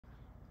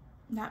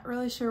Not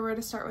really sure where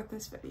to start with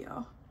this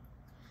video.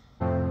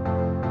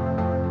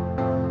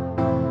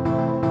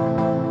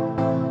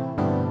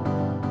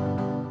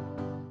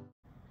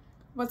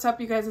 What's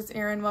up, you guys? It's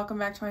Erin. Welcome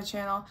back to my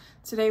channel.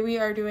 Today we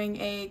are doing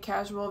a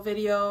casual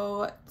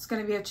video. It's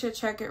going to be a chit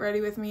chat, get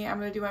ready with me. I'm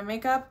going to do my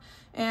makeup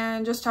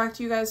and just talk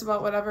to you guys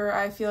about whatever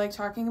I feel like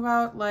talking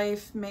about,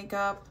 life,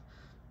 makeup,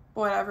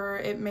 whatever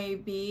it may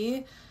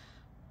be.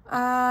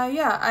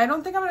 Yeah, I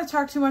don't think I'm going to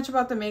talk too much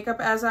about the makeup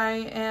as I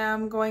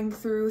am going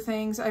through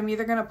things. I'm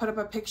either going to put up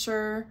a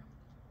picture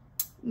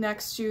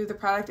next to the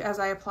product as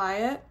I apply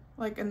it,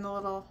 like in the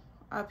little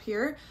up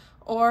here,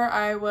 or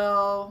I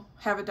will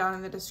have it down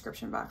in the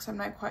description box. I'm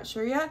not quite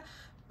sure yet,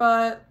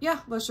 but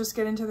yeah, let's just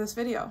get into this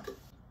video.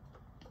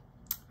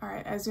 All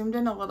right, I zoomed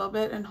in a little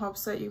bit in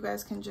hopes that you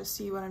guys can just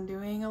see what I'm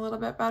doing a little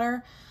bit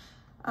better.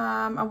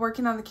 I'm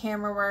working on the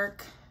camera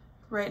work.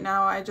 Right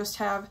now I just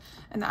have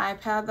an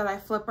iPad that I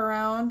flip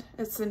around.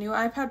 It's the new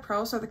iPad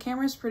Pro, so the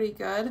camera's pretty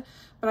good,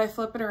 but I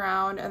flip it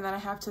around and then I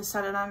have to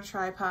set it on a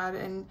tripod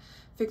and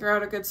figure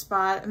out a good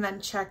spot and then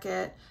check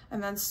it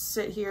and then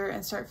sit here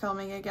and start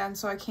filming again,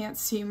 so I can't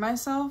see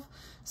myself.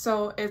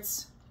 So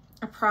it's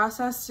a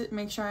process to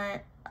make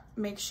sure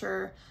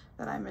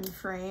that I'm in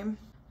frame.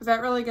 But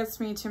that really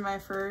gets me to my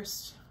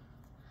first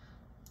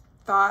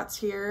thoughts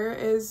here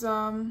is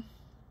I've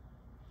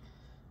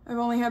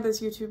only had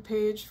this YouTube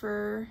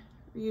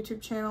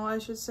channel, I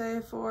should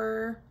say,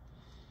 for,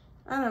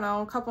 I don't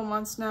know, a couple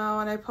months now,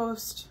 and I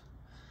post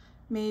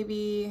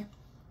maybe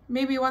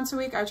once a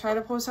week. I try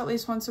to post at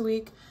least once a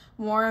week,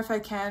 more if I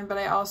can, but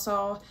I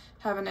also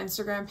have an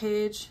Instagram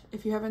page.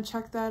 If you haven't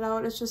checked that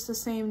out, it's just the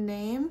same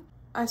name.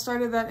 I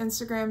started that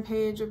Instagram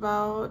page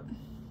about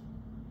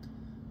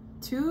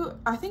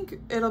I think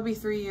it'll be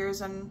 3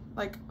 years in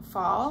like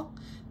fall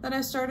that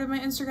I started my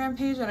Instagram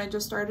page, and I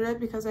just started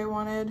it because I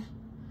wanted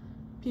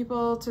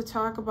people to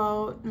talk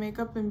about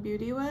makeup and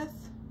beauty with,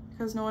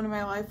 because no one in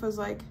my life was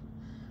like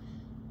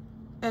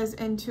as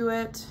into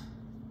it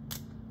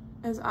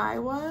as I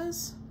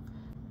was.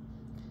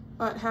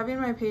 But having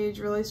my page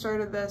really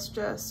started this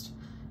just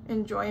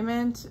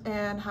enjoyment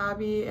and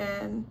hobby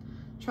and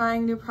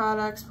trying new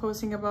products,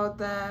 posting about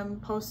them,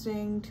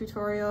 posting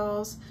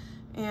tutorials,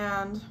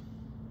 and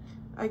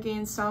I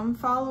gained some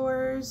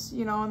followers.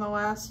 You know, in the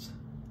last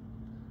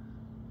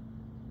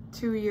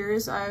 2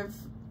 years I've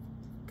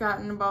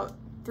gotten about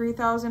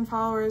 3,000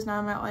 followers. Now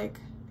I'm at like,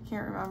 I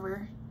can't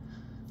remember,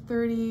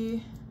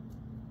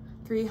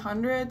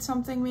 300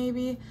 something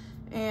maybe,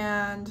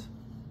 and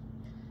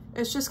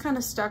it's just kind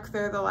of stuck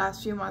there the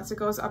last few months. It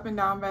goes up and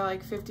down by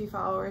like 50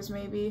 followers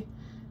maybe,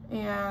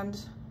 and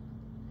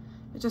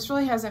it just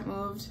really hasn't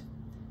moved.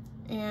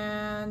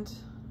 And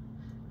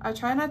I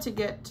try not to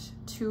get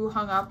too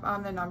hung up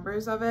on the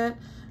numbers of it.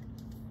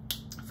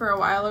 For a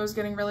while I was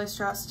getting really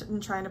stressed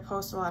and trying to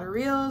post a lot of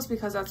reels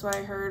because that's what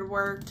I heard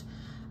worked.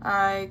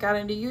 I got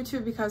into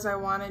YouTube because I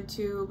wanted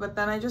to, but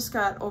then I just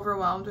got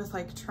overwhelmed with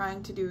like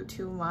trying to do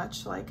too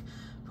much, like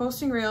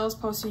posting reels,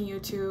 posting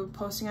YouTube,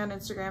 posting on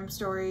Instagram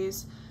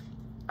stories.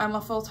 I'm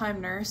a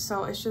full-time nurse,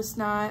 so it's just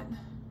not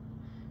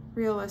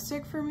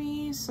realistic for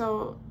me.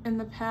 So in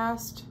the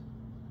past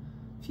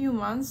few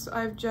months,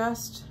 I've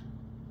just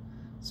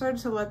started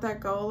to let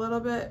that go a little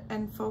bit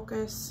and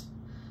focus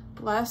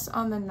less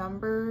on the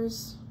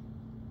numbers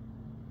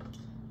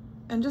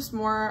and just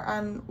more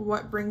on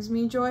what brings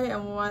me joy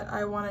and what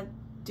I want to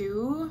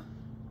do,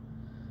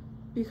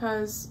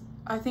 because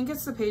I think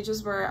it's the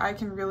pages where I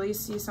can really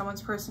see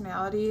someone's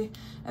personality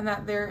and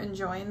that they're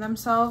enjoying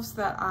themselves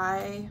that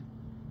I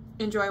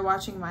enjoy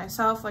watching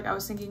myself. Like, I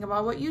was thinking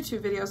about what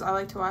YouTube videos I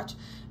like to watch,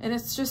 and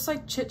it's just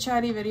like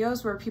chit-chatty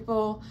videos where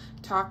people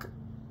talk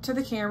to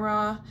the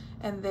camera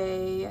and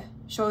they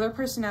show their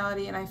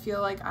personality, and I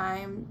feel like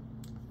I'm,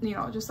 you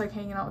know, just like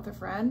hanging out with a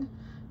friend.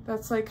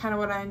 That's like kind of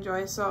what I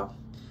enjoy. So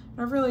I've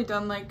never really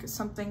done like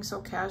something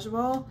so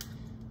casual,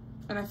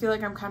 and I feel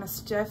like I'm kind of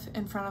stiff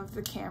in front of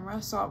the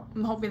camera, so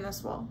I'm hoping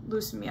this will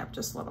loosen me up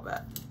just a little bit.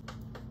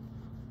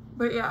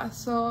 But yeah,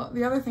 so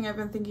the other thing I've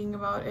been thinking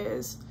about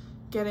is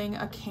getting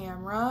a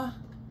camera.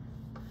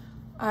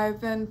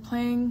 I've been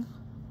playing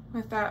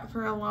with that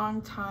for a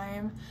long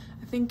time.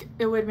 I think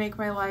it would make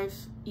my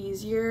life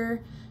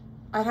easier.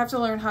 I'd have to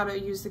learn how to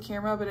use the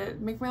camera, but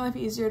it'd make my life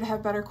easier to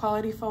have better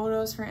quality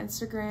photos for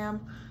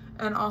Instagram,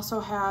 and also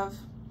have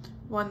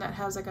one that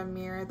has like a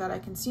mirror that I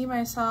can see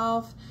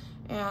myself,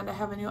 and I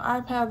have a new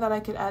iPad that I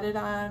could edit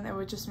on. It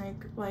would just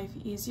make life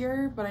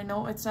easier, but I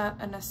know it's not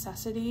a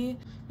necessity.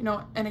 You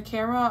know, and a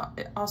camera,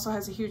 it also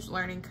has a huge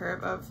learning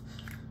curve of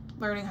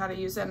learning how to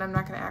use it, and I'm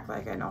not gonna act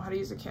like I know how to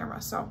use a camera.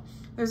 So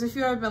there's a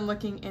few I've been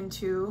looking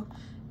into,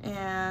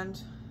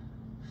 and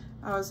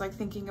I was like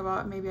thinking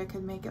about maybe I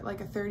could make it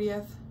like a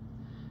 30th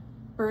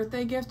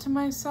birthday gift to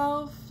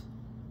myself.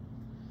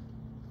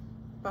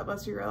 But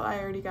let's be real, I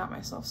already got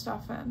myself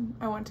stuff, and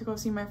I went to go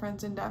see my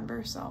friends in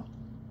Denver, so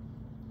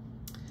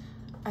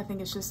I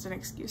think it's just an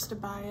excuse to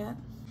buy it.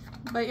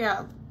 But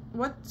yeah,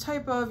 what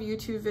type of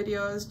YouTube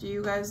videos do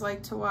you guys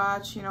like to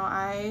watch? You know,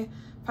 I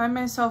find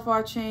myself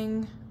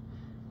watching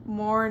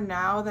more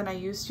now than I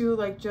used to,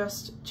 like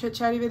just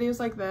chit-chatty videos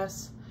like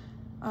this,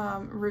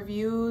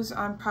 reviews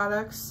on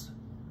products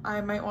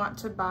I might want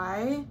to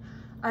buy.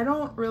 I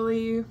don't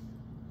really,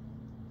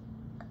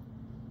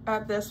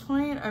 at this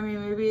point, I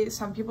mean, maybe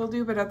some people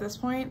do, but at this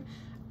point,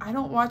 I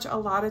don't watch a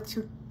lot of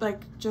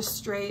just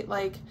straight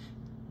like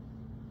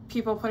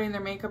people putting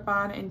their makeup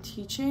on and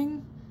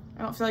teaching.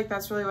 I don't feel like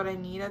that's really what I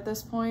need at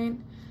this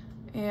point.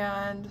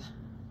 And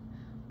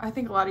I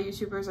think a lot of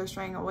YouTubers are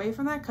straying away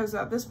from that because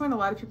at this point, a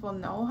lot of people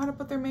know how to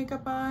put their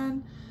makeup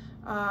on.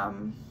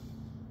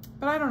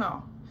 But I don't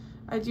know.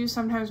 I do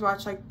sometimes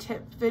watch like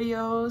tip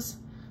videos,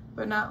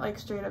 but not like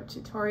straight up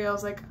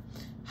tutorials, like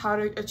how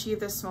to achieve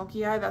this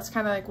smoky eye. That's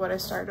kind of like what I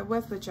started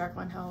with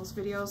Jaclyn Hill's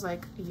videos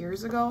like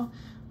years ago,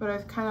 but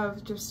I've kind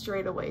of just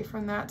strayed away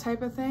from that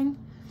type of thing.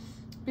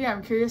 But yeah,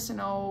 I'm curious to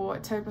know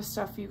what type of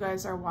stuff you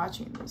guys are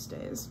watching these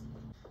days.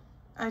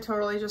 I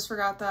totally just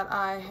forgot that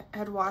I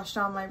had washed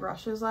all my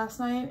brushes last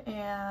night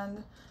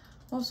and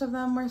most of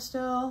them were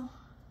still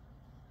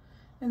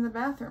in the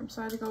bathroom,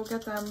 so I had to go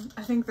get them.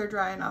 I think they're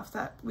dry enough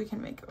that we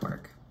can make it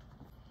work.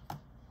 But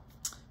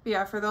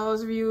yeah, for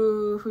those of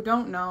you who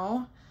don't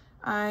know,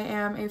 I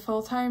am a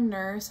full-time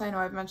nurse. I know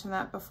I've mentioned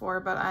that before,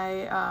 but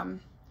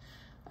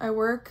I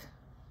work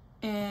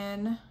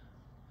in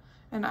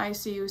an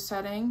ICU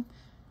setting.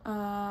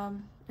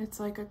 It's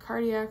like a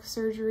cardiac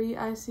surgery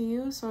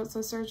ICU, so it's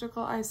a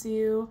surgical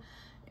ICU,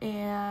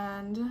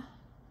 and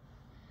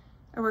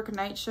I work a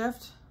night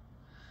shift.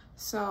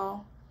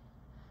 So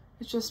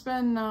it's just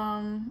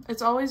been,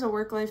 it's always a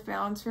work-life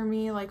balance for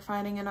me, like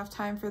finding enough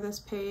time for this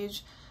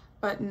page,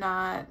 but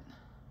not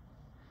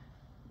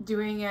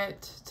doing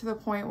it to the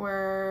point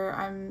where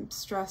I'm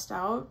stressed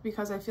out,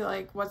 because I feel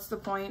like what's the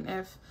point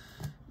if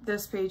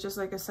this page is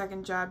like a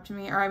second job to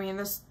me, or I mean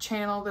this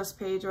channel, this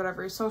page,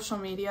 whatever, social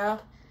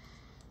media.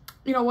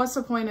 You know, what's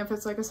the point if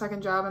it's like a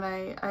second job and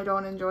I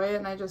don't enjoy it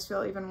and I just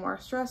feel even more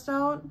stressed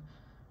out?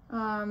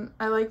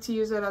 I like to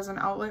use it as an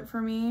outlet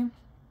for me,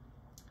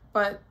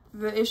 but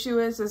the issue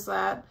is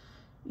that,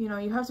 you know,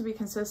 you have to be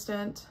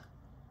consistent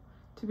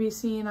to be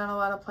seen on a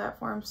lot of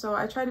platforms. So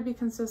I try to be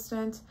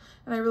consistent,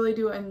 and I really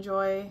do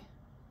enjoy,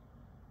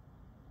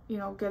 you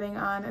know, getting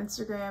on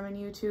Instagram and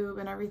YouTube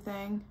and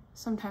everything,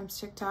 sometimes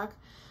TikTok,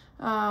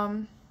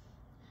 and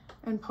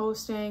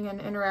posting and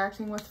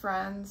interacting with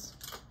friends.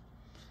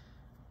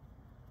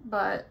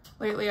 But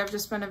lately I've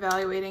just been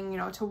evaluating, you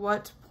know, to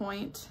what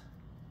point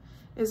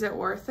is it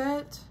worth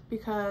it?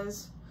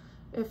 Because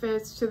if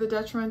it's to the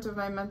detriment of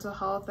my mental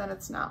health, then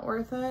it's not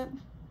worth it.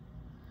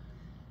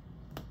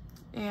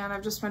 And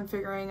I've just been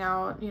figuring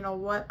out, you know,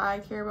 what I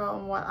care about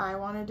and what I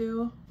want to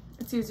do.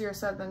 It's easier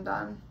said than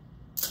done.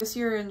 This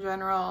year in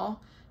general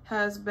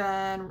has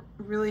been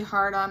really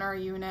hard on our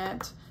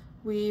unit.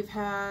 We've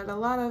had a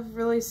lot of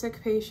really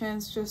sick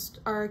patients,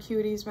 just our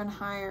acuity's been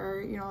higher,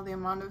 you know, the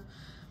amount of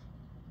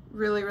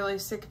really, really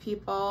sick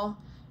people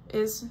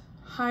is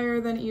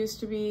higher than it used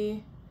to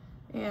be,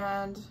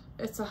 and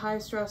it's a high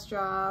stress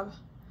job,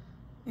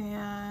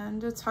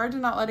 and it's hard to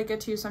not let it get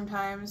to you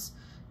sometimes.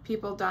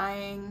 People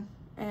dying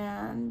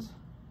and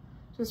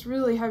just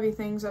really heavy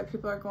things that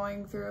people are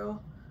going through.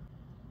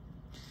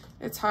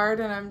 It's hard,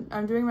 and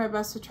I'm doing my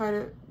best to try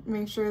to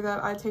make sure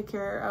that I take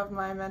care of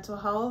my mental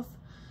health,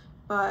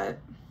 but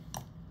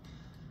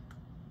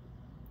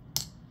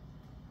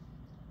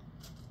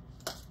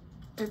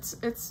it's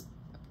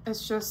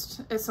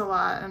a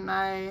lot, and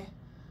I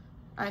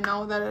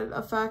know that it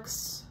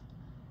affects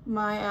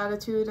my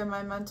attitude and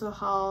my mental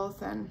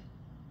health, and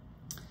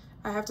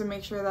I have to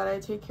make sure that I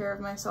take care of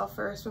myself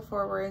first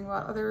before worrying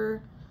about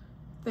other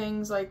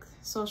things like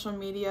social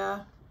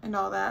media and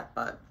all that.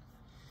 But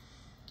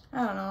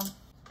I don't know.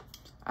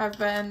 I've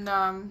been,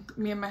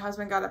 me and my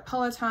husband got a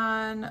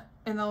Peloton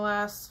in the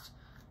last,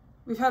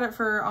 we've had it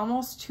for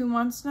almost 2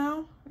 months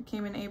now. It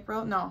came in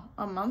April, no,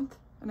 a month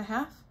and a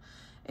half.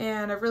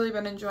 And I've really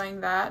been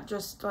enjoying that,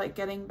 just like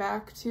getting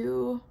back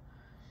to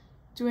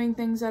doing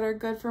things that are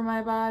good for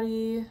my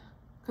body,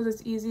 because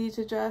it's easy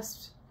to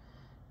just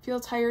feel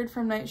tired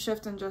from night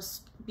shift and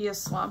just be a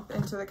slump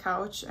into the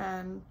couch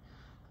and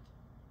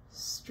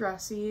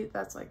stress eat.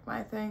 That's like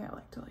my thing. I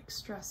like to like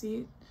stress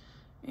eat,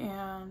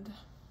 and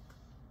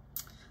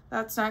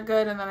that's not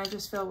good, and then I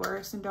just feel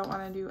worse and don't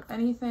want to do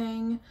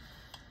anything.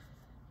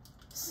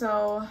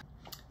 So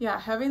yeah,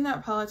 having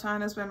that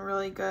Peloton has been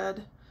really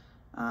good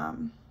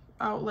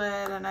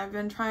outlet, and I've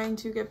been trying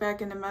to get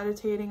back into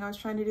meditating. I was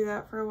trying to do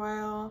that for a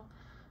while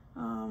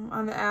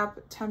on the app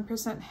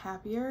 10%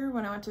 Happier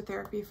when I went to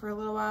therapy for a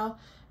little while.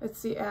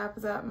 It's the app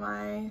that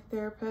my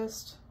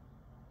therapist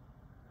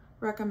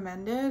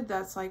recommended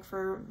that's like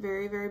for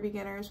very, very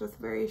beginners, with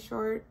very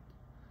short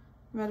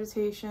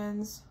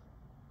meditations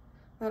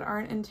that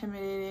aren't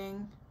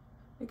intimidating.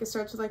 Like it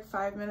starts with like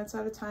 5 minutes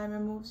at a time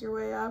and moves your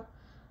way up.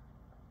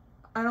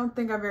 I don't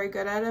think I'm very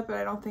good at it, but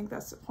I don't think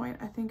that's the point.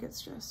 I think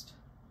it's just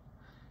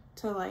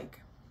to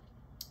like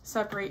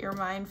separate your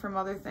mind from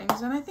other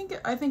things, and I think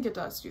it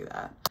does do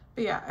that.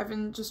 But yeah, I've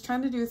been just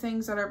trying to do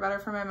things that are better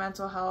for my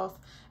mental health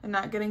and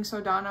not getting so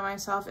down on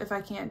myself if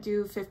I can't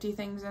do 50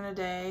 things in a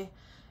day,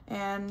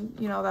 and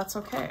you know, that's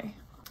okay.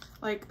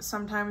 Like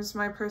sometimes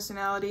my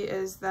personality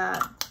is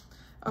that,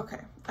 okay,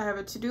 I have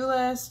a to-do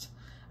list,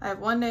 I have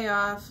one day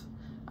off,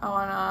 I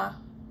wanna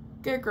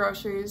get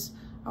groceries,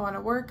 I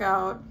wanna work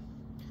out,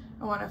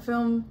 I wanna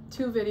film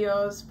 2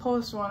 videos,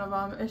 post one of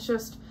them. It's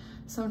just,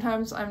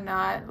 sometimes I'm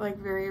not like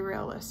very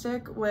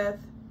realistic with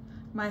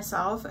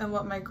myself and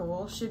what my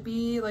goal should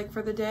be like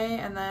for the day,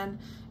 and then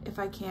if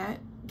I can't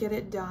get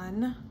it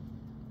done,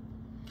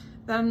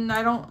 then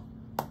I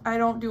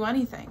don't do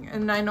anything.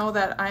 And I know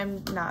that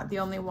I'm not the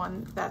only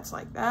one that's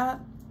like that.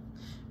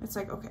 It's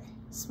like, okay,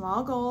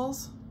 small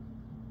goals,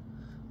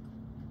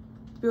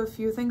 do a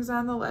few things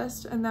on the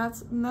list, and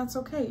that's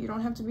okay. You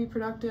don't have to be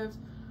productive,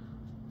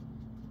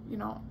 you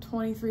know,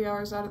 23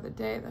 hours out of the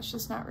day. That's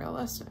just not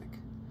realistic.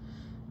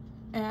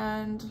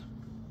 And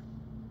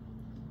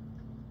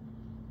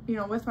you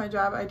know, with my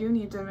job, I do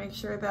need to make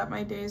sure that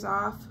my days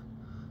off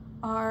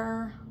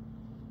are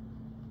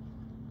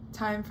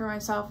time for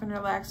myself and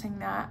relaxing,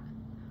 not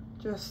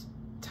just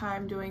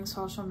time doing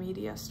social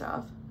media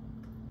stuff.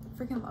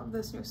 I freaking love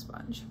this new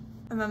sponge.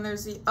 And then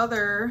there's the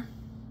other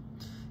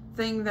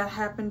thing that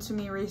happened to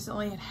me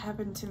recently. It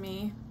happened to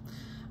me.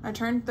 I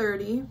turned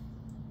 30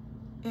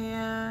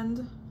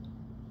 and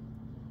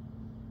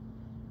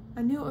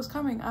I knew it was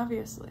coming,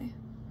 obviously,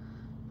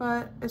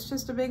 but it's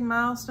just a big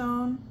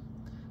milestone.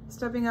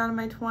 Stepping out of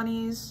my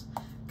 20s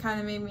kind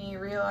of made me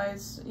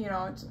realize, you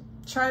know,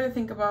 try to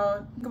think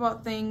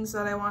about things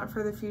that I want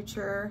for the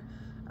future.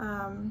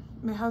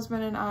 My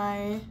husband and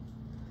I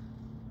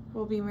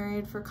will be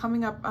married for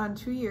coming up on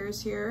 2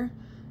 years here,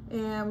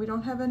 and we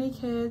don't have any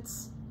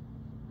kids.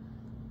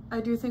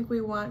 I do think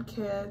we want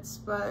kids,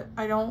 but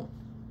I don't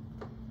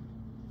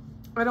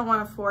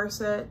want to force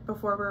it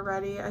before we're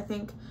ready. I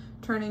think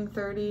turning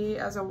 30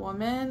 as a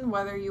woman,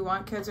 whether you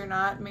want kids or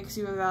not, makes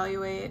you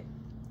evaluate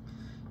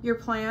your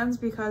plans,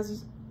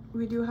 because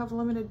we do have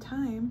limited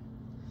time.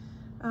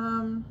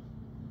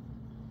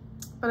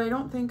 But I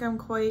don't think I'm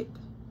quite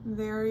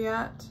there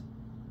yet.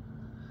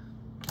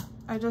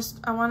 I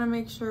want to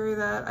make sure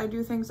that I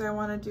do things I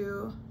want to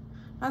do.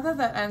 Not that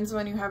that ends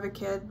when you have a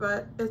kid,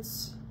 but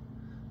it's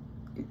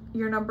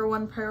your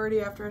 #1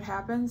 priority after it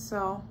happens.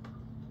 So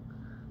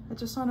I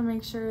just want to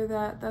make sure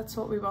that that's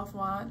what we both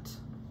want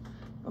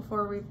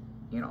before we,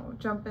 you know,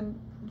 jump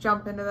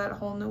into that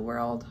whole new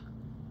world.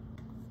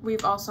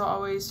 We've also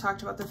always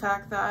talked about the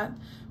fact that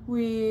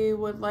we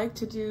would like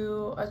to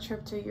do a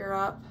trip to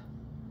Europe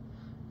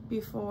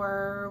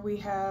before we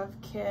have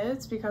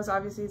kids, because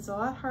obviously it's a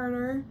lot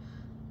harder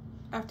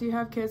after you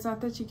have kids. Not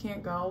that you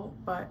can't go,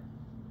 but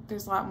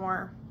there's a lot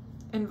more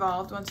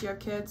involved once you have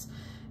kids.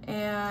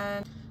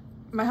 And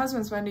my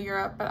husband's been to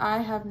Europe, but I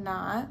have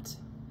not.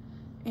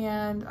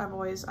 And I've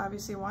always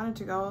obviously wanted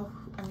to go.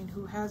 I mean,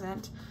 who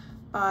hasn't?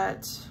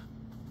 But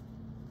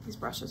these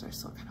brushes are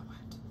still kind of wet.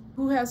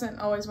 Who hasn't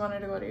always wanted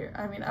to go to Europe?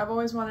 I mean, I've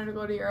always wanted to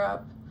go to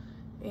Europe,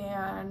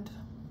 and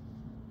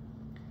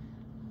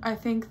I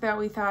think that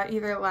we thought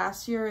either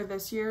last year or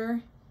this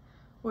year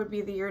would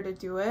be the year to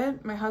do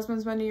it. My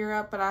husband's been to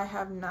Europe, but I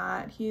have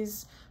not.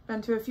 He's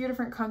been to a few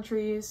different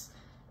countries,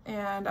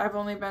 and I've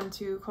only been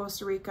to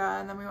Costa Rica,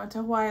 and then we went to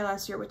Hawaii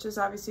last year, which is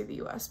obviously the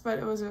US, but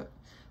it was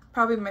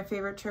probably my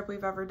favorite trip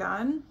we've ever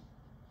done.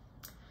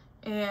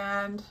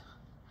 And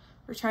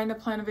we're trying to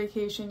plan a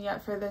vacation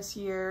yet for this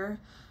year.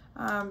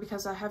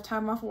 Because I have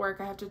time off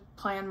work, I have to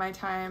plan my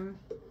time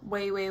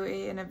way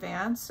in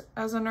advance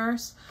as a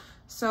nurse.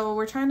 So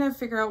we're trying to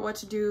figure out what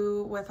to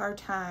do with our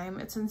time.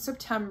 It's in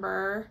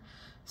September,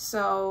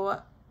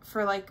 so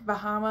for like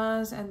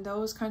Bahamas and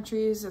those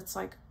countries, it's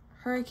like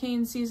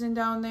hurricane season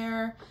down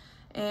there.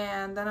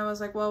 And then I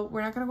was like, well,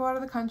 we're not gonna go out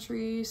of the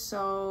country,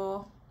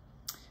 so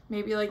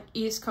maybe like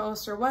East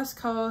Coast or West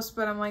Coast.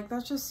 But I'm like,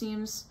 that just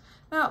seems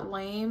not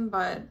lame,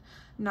 but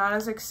not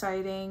as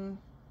exciting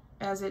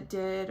as it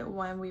did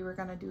when we were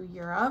gonna do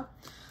Europe.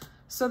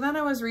 So then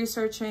I was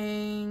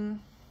researching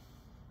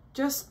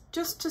just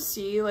to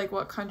see like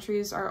what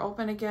countries are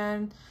open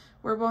again.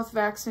 We're both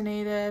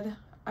vaccinated.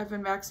 I've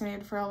been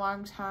vaccinated for a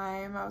long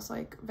time. I was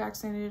like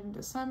vaccinated in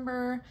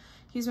December.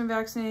 He's been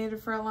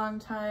vaccinated for a long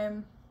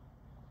time.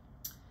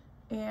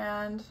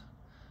 And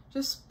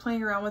just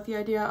playing around with the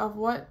idea of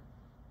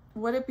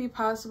would it be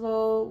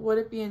possible, would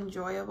it be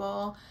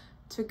enjoyable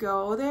to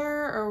go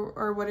there,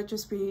 or would it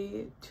just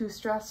be too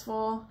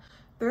stressful?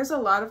 There's a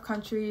lot of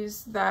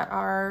countries that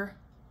are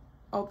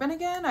open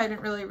again. I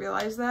didn't really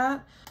realize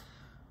that,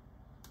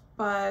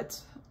 but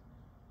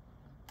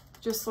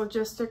just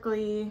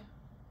logistically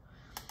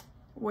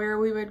where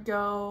we would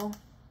go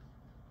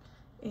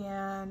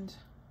and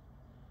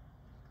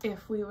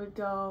if we would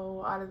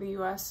go out of the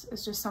US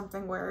is just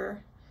something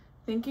we're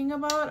thinking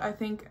about. I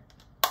think,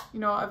 you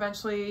know,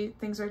 eventually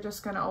things are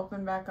just going to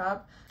open back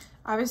up.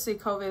 Obviously,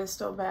 COVID is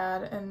still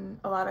bad in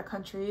a lot of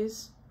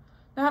countries.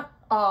 Not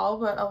all,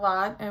 but a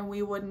lot, and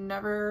we would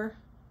never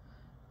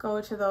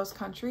go to those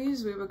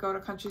countries. We would go to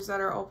countries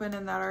that are open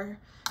and that are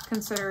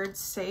considered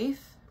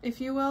safe, if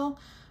you will.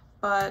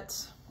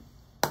 But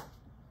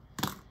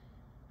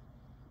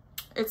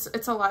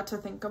it's a lot to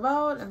think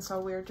about, and so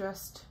we're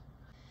just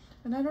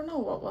and I don't know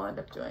what we'll end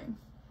up doing.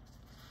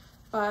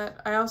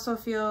 But I also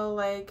feel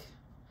like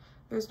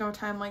there's no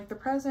time like the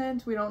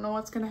present. We don't know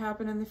what's going to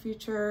happen in the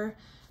future.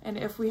 And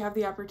if we have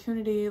the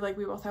opportunity, like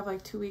we both have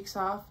like 2 weeks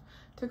off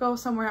to go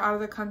somewhere out of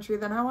the country,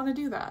 then I want to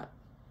do that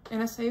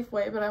in a safe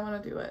way, but I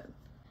want to do it.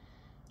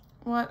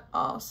 What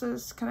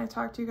else can I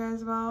talk to you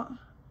guys about?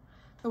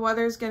 The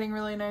weather's getting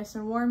really nice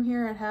and warm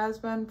here. It has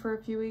been for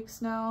a few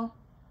weeks now.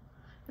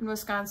 In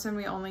Wisconsin,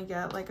 we only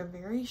get like a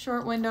very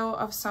short window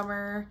of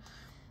summer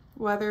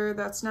weather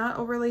that's not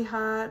overly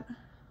hot.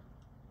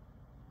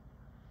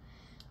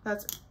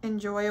 That's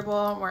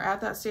enjoyable. We're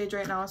at that stage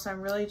right now, so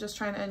I'm really just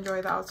trying to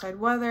enjoy the outside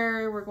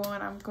weather.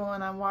 I'm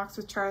going on walks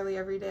with Charlie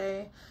every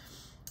day.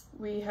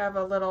 We have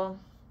a little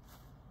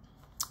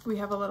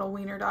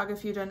wiener dog,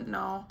 if you didn't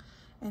know,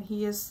 and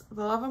he is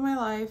the love of my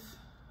life,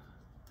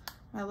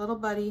 my little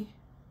buddy,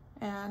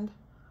 and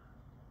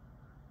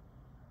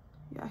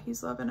yeah,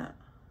 he's loving it.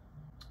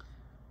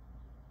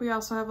 We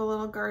also have a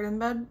little garden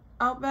bed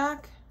out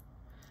back,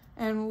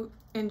 and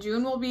in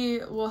June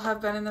we'll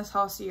have been in this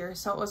house a year,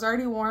 so it was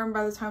already warm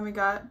by the time we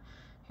got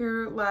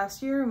here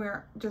last year, and we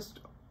were just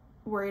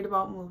worried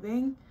about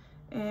moving,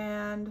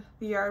 and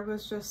the yard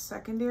was just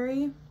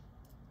secondary.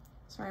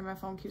 Sorry, my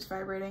phone keeps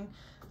vibrating.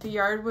 The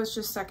yard was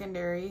just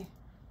secondary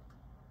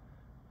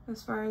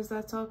as far as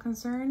that's all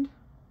concerned.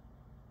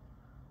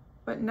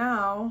 But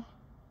now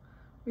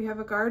we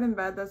have a garden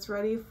bed that's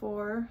ready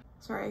for,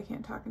 sorry, I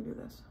can't talk and do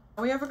this.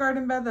 We have a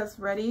garden bed that's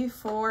ready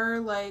for,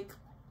 like,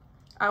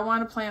 I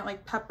want to plant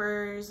like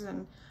peppers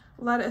and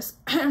lettuce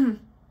and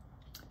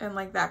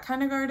like that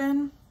kind of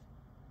garden.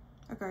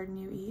 A garden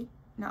you eat,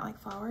 not like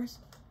flowers.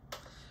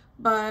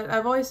 But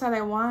I've always said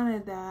I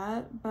wanted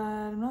that, but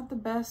I'm not the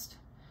best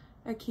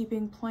at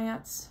keeping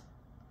plants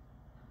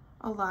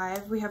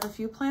alive. We have a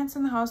few plants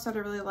in the house that I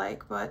really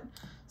like, but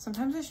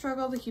sometimes I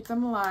struggle to keep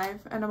them alive,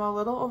 and I'm a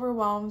little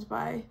overwhelmed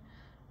by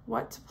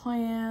what to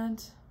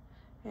plant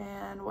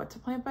and what to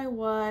plant by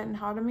what and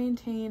how to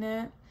maintain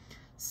it.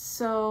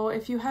 So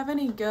if you have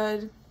any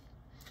good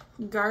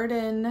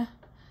garden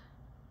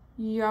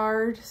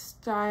yard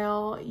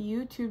style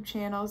YouTube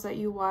channels that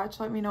you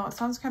watch, let me know. It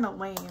sounds kind of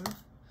lame,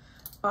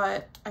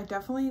 but I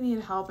definitely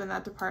need help in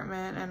that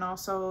department. And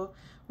also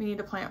we need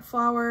to plant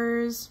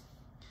flowers.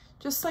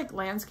 Just like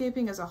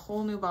landscaping is a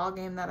whole new ball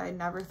game that I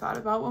never thought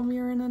about when we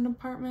were in an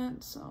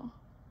apartment. So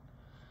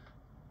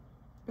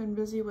been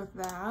busy with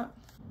that.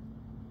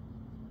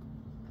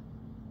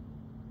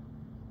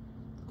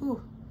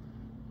 Ooh,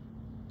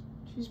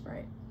 she's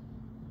bright.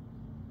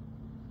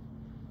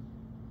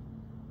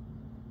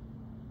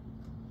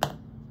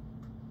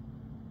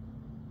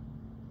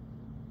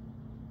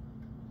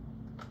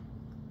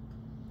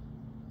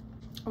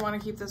 I want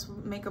to keep this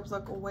makeup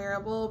look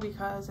wearable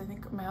because I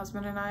think my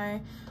husband and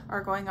I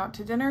are going out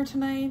to dinner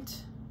tonight,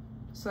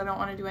 so I don't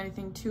want to do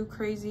anything too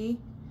crazy.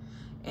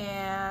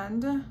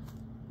 And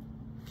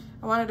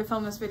I wanted to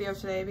film this video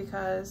today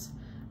because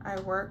I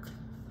work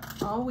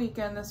all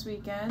weekend this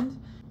weekend.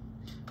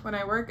 When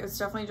I work, it's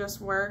definitely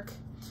just work.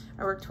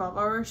 I work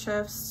 12-hour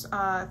shifts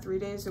 3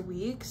 days a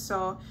week,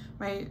 so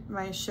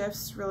my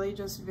shifts really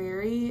just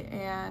vary,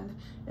 and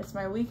it's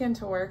my weekend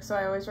to work, so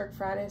I always work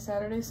Friday,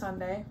 Saturday,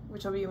 Sunday,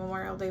 which will be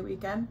Memorial Day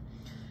weekend.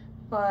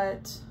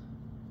 But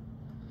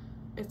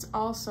it's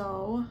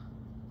also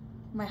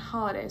my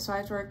holiday, so I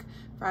have to work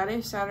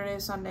Friday, Saturday,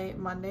 Sunday,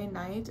 Monday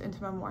night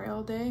into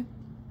Memorial Day.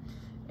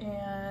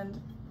 And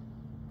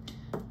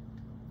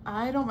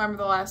I don't remember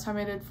the last time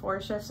I did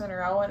 4 shifts in a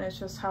row, and it's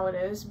just how it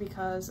is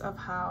because of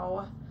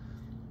how,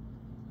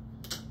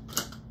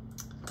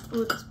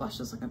 ooh, this blush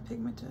is looking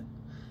pigmented.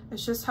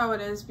 It's just how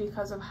it is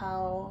because of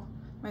how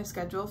my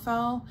schedule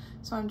fell.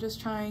 So I'm just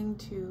trying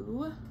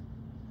to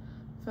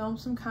film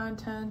some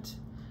content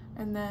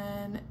and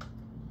then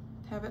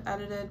have it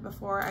edited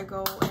before I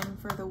go in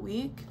for the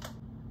week.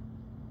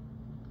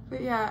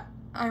 But yeah,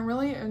 I'm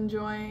really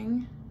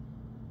enjoying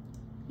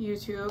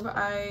YouTube.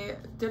 I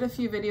did a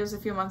few videos a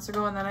few months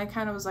ago, and then I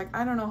kind of was like,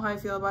 I don't know how I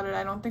feel about it.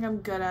 I don't think I'm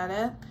good at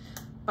it,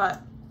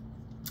 but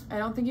I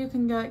don't think you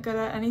can get good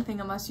at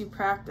anything unless you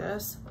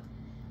practice.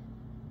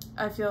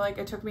 I feel like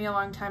it took me a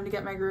long time to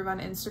get my groove on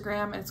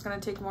Instagram, and it's going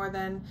to take more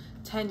than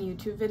 10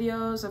 YouTube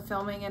videos of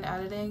filming and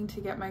editing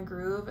to get my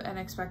groove and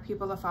expect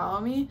people to follow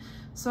me.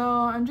 So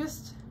I'm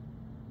just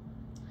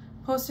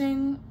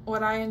posting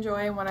what I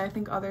enjoy and what I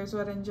think others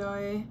would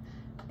enjoy,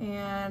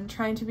 and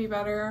trying to be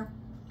better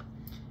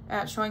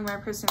at showing my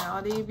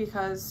personality,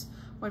 because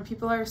when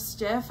people are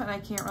stiff and I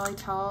can't really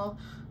tell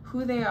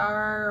who they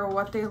are or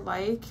what they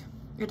like,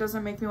 it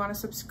doesn't make me want to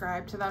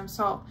subscribe to them.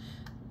 So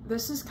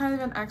this is kind of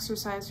an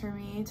exercise for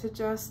me to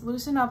just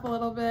loosen up a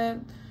little bit,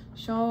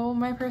 show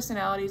my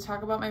personality,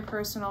 talk about my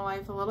personal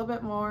life a little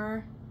bit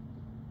more,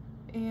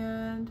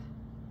 and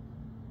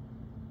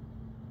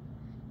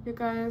you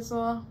guys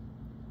will,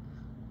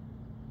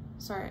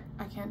 sorry,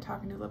 I can't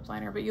talk and do lip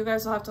liner, but you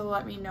guys will have to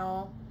let me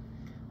know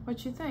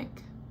what you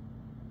think.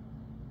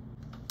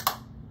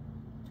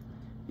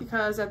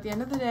 Because at the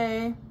end of the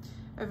day,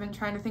 I've been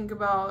trying to think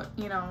about,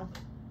 you know,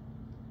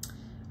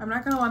 I'm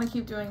not going to want to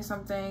keep doing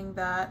something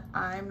that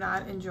I'm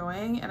not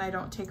enjoying and I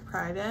don't take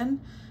pride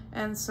in.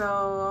 And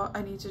so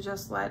I need to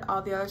just let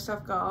all the other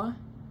stuff go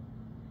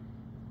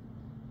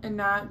and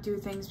not do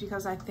things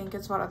because I think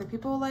it's what other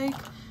people like.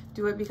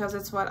 Do it because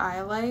it's what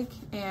I like,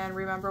 and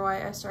remember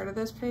why I started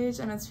this page,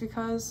 and it's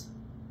because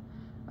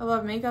I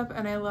love makeup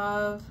and I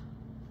love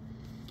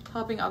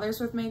helping others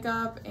with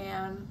makeup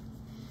and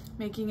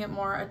making it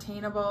more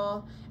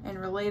attainable and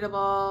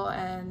relatable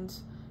and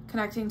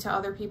connecting to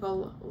other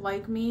people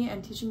like me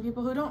and teaching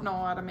people who don't know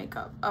a lot of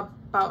makeup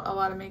about a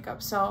lot of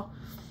makeup. So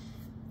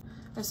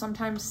I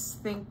sometimes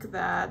think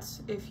that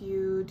if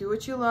you do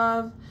what you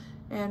love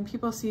and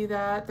people see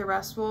that, the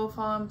rest will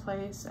fall in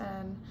place,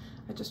 and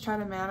I just try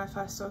to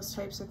manifest those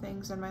types of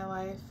things in my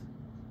life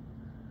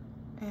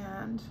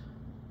and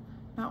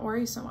not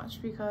worry so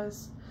much,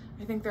 because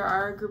I think there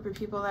are a group of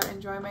people that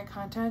enjoy my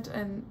content,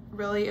 and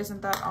really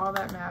isn't that all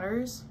that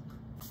matters.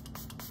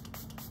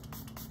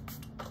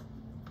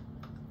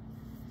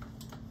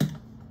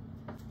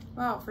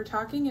 Wow, for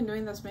talking and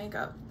doing this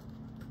makeup,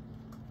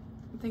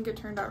 I think it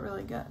turned out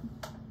really good.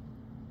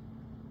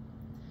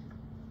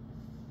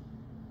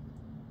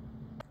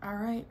 All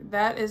right,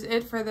 that is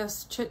it for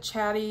this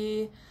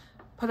chit-chatty,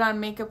 put on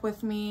makeup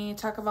with me,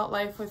 talk about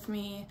life with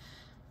me.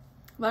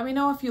 Let me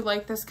know if you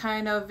like this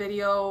kind of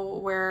video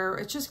where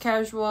it's just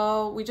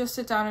casual. We just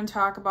sit down and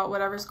talk about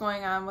whatever's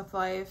going on with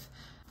life.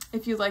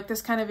 If you like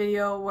this kind of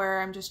video where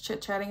I'm just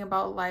chit-chatting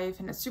about life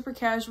and it's super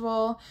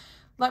casual,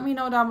 let me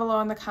know down below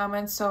in the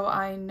comments so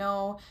I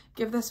know.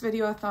 Give this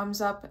video a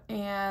thumbs up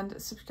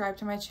and subscribe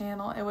to my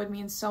channel. It would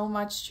mean so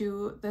much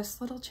to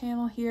this little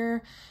channel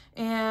here.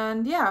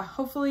 And yeah,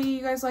 hopefully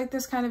you guys like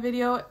this kind of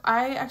video.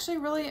 I actually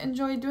really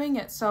enjoy doing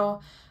it.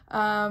 So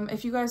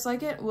if you guys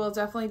like it, we'll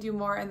definitely do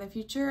more in the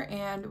future,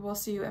 and we'll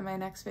see you in my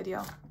next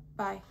video.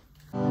 Bye.